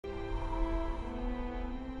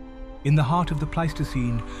In the heart of the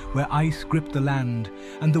Pleistocene, where ice gripped the land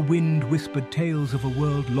and the wind whispered tales of a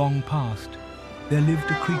world long past, there lived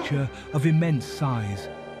a creature of immense size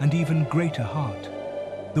and even greater heart,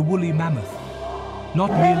 the woolly mammoth. Not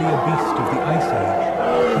merely a beast of the Ice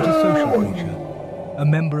Age, but a social creature, a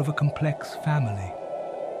member of a complex family.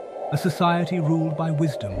 A society ruled by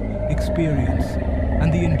wisdom, experience,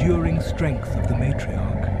 and the enduring strength of the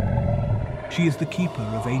matriarch. She is the keeper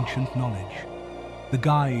of ancient knowledge, the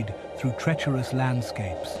guide through treacherous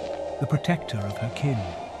landscapes, the protector of her kin.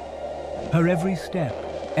 Her every step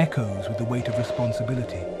echoes with the weight of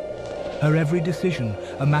responsibility, her every decision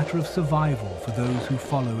a matter of survival for those who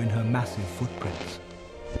follow in her massive footprints.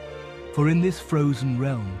 For in this frozen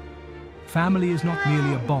realm, family is not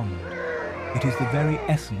merely a bond, it is the very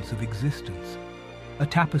essence of existence, a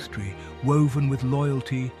tapestry woven with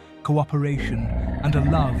loyalty, cooperation, and a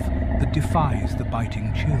love that defies the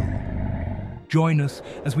biting chill. Join us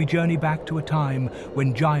as we journey back to a time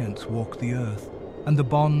when giants walked the earth, and the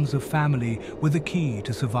bonds of family were the key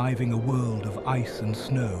to surviving a world of ice and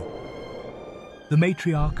snow. The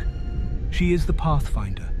matriarch, she is the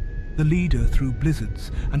pathfinder, the leader through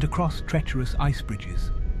blizzards and across treacherous ice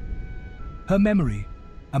bridges. Her memory,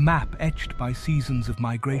 a map etched by seasons of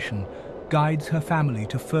migration, guides her family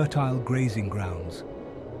to fertile grazing grounds.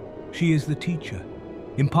 She is the teacher,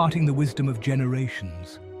 imparting the wisdom of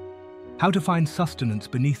generations. How to find sustenance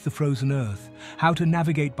beneath the frozen earth, how to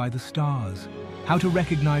navigate by the stars, how to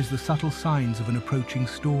recognize the subtle signs of an approaching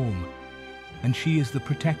storm. And she is the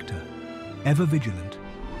protector, ever vigilant.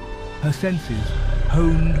 Her senses,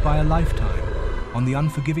 honed by a lifetime on the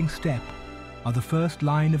unforgiving steppe, are the first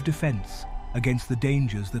line of defense against the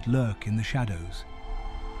dangers that lurk in the shadows.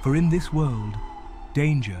 For in this world,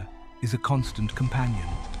 danger is a constant companion.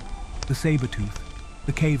 The saber-tooth,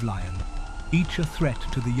 the cave lion, each a threat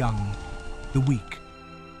to the young, the weak.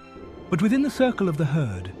 But within the circle of the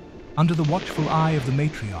herd, under the watchful eye of the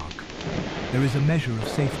matriarch, there is a measure of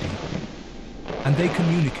safety. And they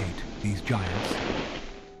communicate, these giants,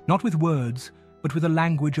 not with words, but with a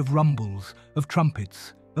language of rumbles, of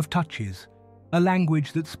trumpets, of touches, a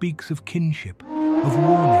language that speaks of kinship, of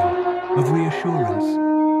warning, of reassurance.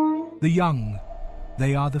 The young,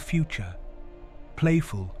 they are the future.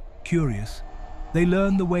 Playful, curious, they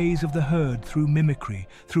learn the ways of the herd through mimicry,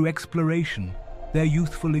 through exploration, their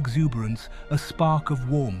youthful exuberance a spark of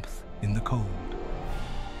warmth in the cold.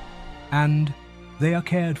 And they are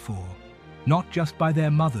cared for, not just by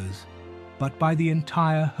their mothers, but by the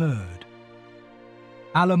entire herd.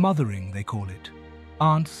 Allomothering, they call it.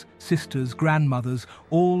 Aunts, sisters, grandmothers,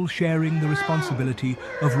 all sharing the responsibility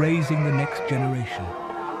of raising the next generation.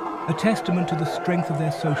 A testament to the strength of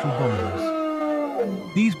their social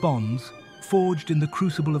bonds. These bonds, forged in the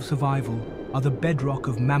crucible of survival, are the bedrock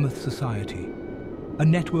of mammoth society. A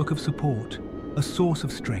network of support, a source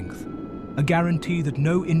of strength, a guarantee that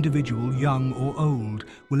no individual, young or old,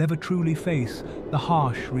 will ever truly face the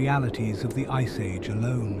harsh realities of the Ice Age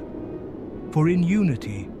alone. For in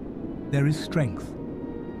unity, there is strength.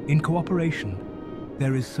 In cooperation,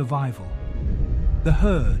 there is survival. The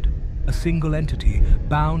herd, a single entity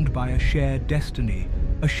bound by a shared destiny,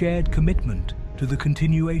 a shared commitment to the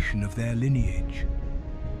continuation of their lineage.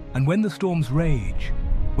 And when the storms rage,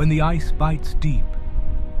 when the ice bites deep,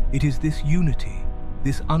 it is this unity,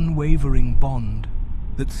 this unwavering bond,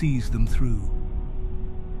 that sees them through.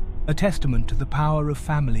 A testament to the power of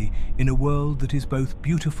family in a world that is both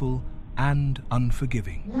beautiful and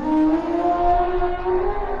unforgiving.